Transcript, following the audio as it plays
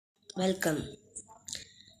Welcome.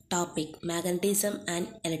 Topic Magnetism and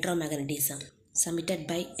electromagnetism. Submitted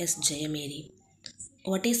by S. Jeyamary.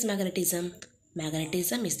 What is magnetism?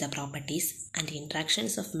 Magnetism is the properties and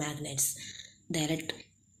interactions of magnets. The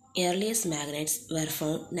earliest magnets were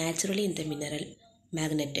found naturally in the mineral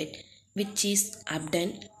magnetite, which is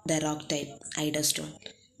abundant the rock type iodostone.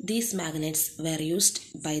 These magnets were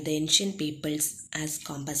used by the ancient peoples as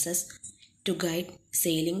compasses to guide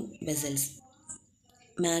sailing vessels.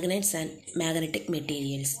 Magnets and magnetic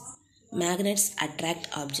materials. Magnets attract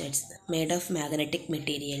objects made of magnetic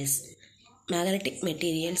materials. Magnetic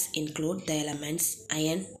materials include the elements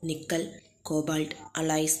iron, nickel, cobalt,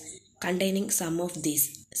 alloys containing some of these,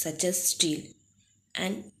 such as steel,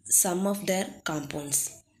 and some of their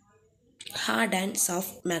compounds. Hard and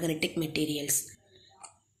soft magnetic materials.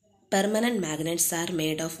 Permanent magnets are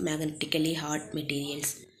made of magnetically hard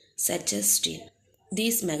materials, such as steel.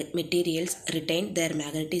 These materials retain their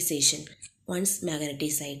magnetization once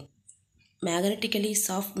magnetized. Magnetically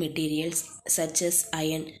soft materials, such as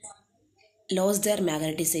iron, lose their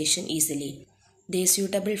magnetization easily. They are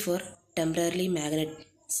suitable for temporary magnets,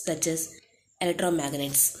 such as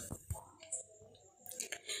electromagnets.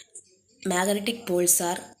 Magnetic poles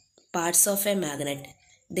are parts of a magnet.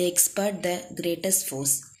 They exert the greatest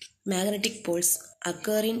force. Magnetic poles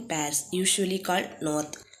occur in pairs, usually called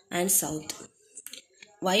north and south.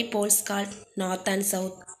 Why poles called north and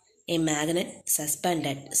south? A magnet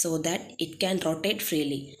suspended so that it can rotate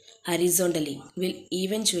freely horizontally will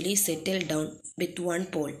eventually settle down with one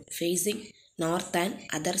pole facing north and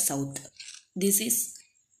other south. This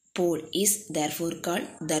pole is therefore called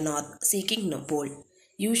the north seeking pole,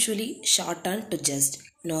 usually shortened to just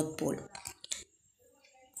North Pole.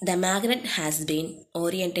 The magnet has been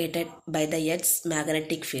orientated by the Earth's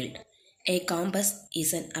magnetic field. A compass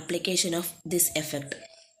is an application of this effect.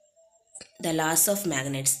 The laws of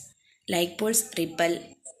magnets. Like poles repel,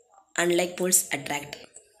 unlike poles attract.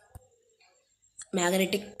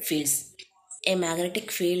 Magnetic fields. A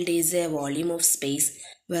magnetic field is a volume of space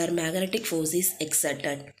where magnetic force is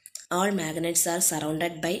exerted. All magnets are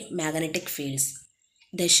surrounded by magnetic fields.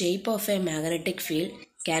 The shape of a magnetic field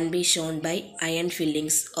can be shown by iron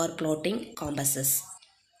fillings or plotting compasses.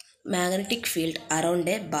 Magnetic field around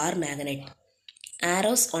a bar magnet.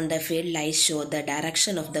 Arrows on the field lines show the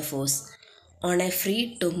direction of the force on a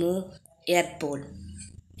free to move earth pole.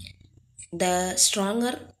 The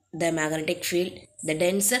stronger the magnetic field, the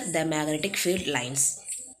denser the magnetic field lines.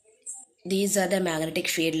 These are the magnetic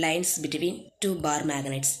field lines between two bar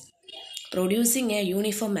magnets, producing a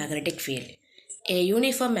uniform magnetic field. A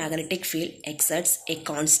uniform magnetic field exerts a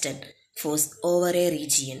constant force over a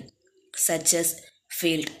region, such as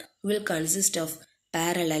field will consist of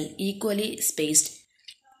parallel, equally spaced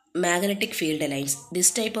magnetic field lines.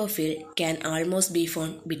 This type of field can almost be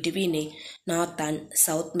found between a north and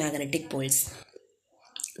south magnetic poles.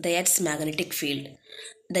 The Earth's magnetic field.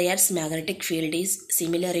 The Earth's magnetic field is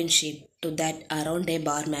similar in shape to that around a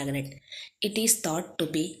bar magnet. It is thought to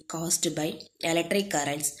be caused by electric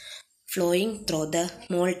currents flowing through the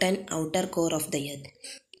molten outer core of the Earth.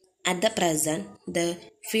 At the present, the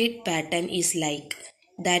field pattern is like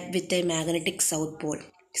that with a magnetic south pole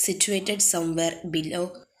situated somewhere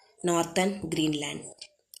below northern Greenland.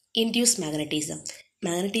 Induced magnetism.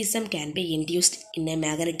 Magnetism can be induced in a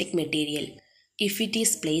magnetic material if it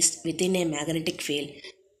is placed within a magnetic field.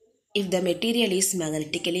 If the material is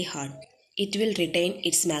magnetically hard, it will retain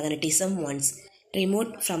its magnetism once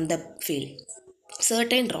removed from the field.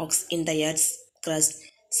 Certain rocks in the Earth's crust,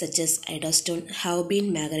 such as iodostone, have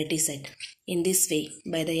been magnetized in this way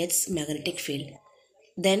by the Earth's magnetic field.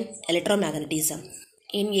 Then, electromagnetism.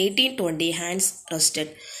 In 1820, Hans Rosted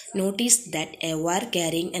noticed that a wire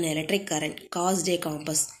carrying an electric current caused a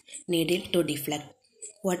compass needle to deflect.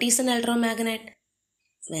 What is an electromagnet?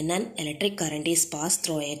 When an electric current is passed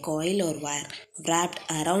through a coil or wire wrapped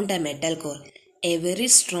around a metal core, a very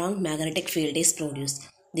strong magnetic field is produced.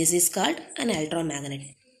 This is called an electromagnet.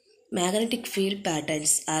 Magnetic field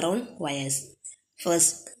patterns around wires.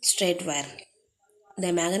 First, straight wire.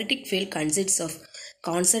 The magnetic field consists of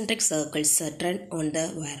concentric circles centered on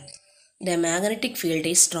the wire. The magnetic field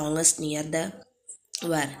is strongest near the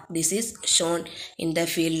wire. This is shown in the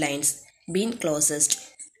field lines being closest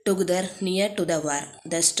together near to the wire.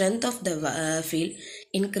 The strength of the field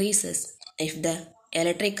increases if the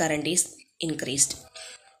electric current is increased.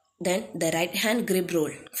 Then the right hand grip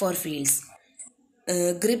rule for fields.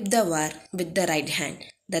 Grip the wire with the right hand.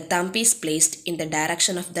 The thumb is placed in the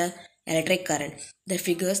direction of the electric current. The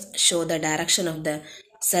figures show the direction of the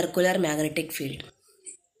circular magnetic field.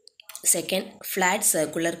 Second, flat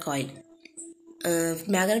circular coil.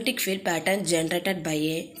 Magnetic field pattern generated by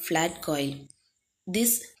a flat coil.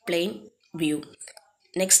 This plain view.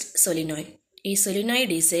 Next, solenoid. A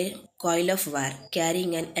solenoid is a coil of wire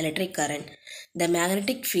carrying an electric current. The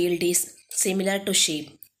magnetic field is similar to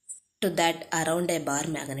shape to that around a bar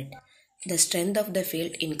magnet. The strength of the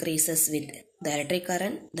field increases with the electric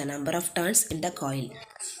current, the number of turns in the coil.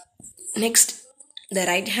 Next, the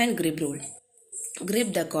right hand grip rule.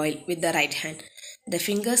 Grip the coil with the right hand. The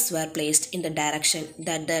fingers were placed in the direction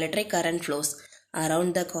that the electric current flows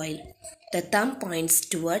around the coil. The thumb points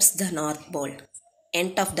towards the north pole,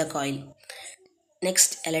 end of the coil.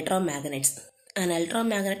 Next, electromagnets. An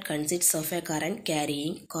electromagnet consists of a current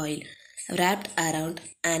carrying coil wrapped around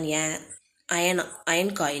an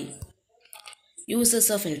iron coil.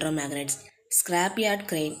 Uses of electromagnets. Scrapyard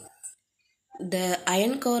crane. The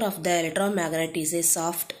iron core of the electromagnet is a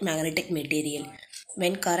soft magnetic material.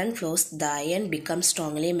 When current flows, the iron becomes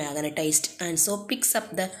strongly magnetized and so picks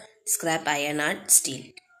up the scrap iron or steel.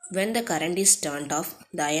 When the current is turned off,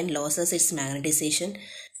 the iron loses its magnetization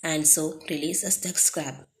and so releases the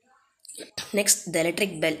scrap. Next, the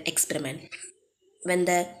electric bell experiment. When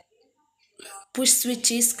the push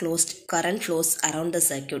switch is closed, current flows around the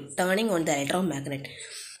circuit, turning on the electromagnet.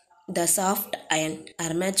 The soft iron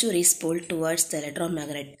armature is pulled towards the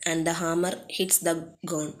electromagnet and the hammer hits the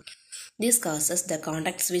gong. This causes the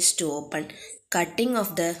contact switch to open, cutting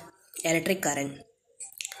off the electric current.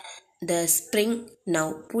 The spring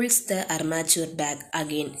now pulls the armature back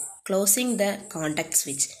again, closing the contact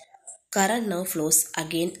switch. Current now flows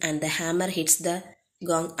again and the hammer hits the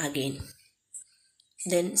gong again.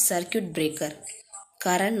 Then circuit breaker.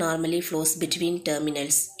 Current normally flows between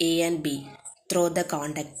terminals A and B through the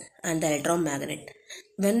contact and the electromagnet.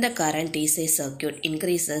 When the current is a circuit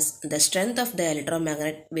increases, the strength of the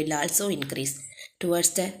electromagnet will also increase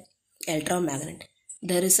towards the electromagnet.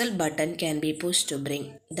 The result button can be pushed to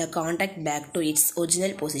bring the contact back to its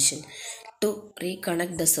original position to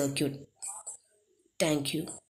reconnect the circuit. Thank you.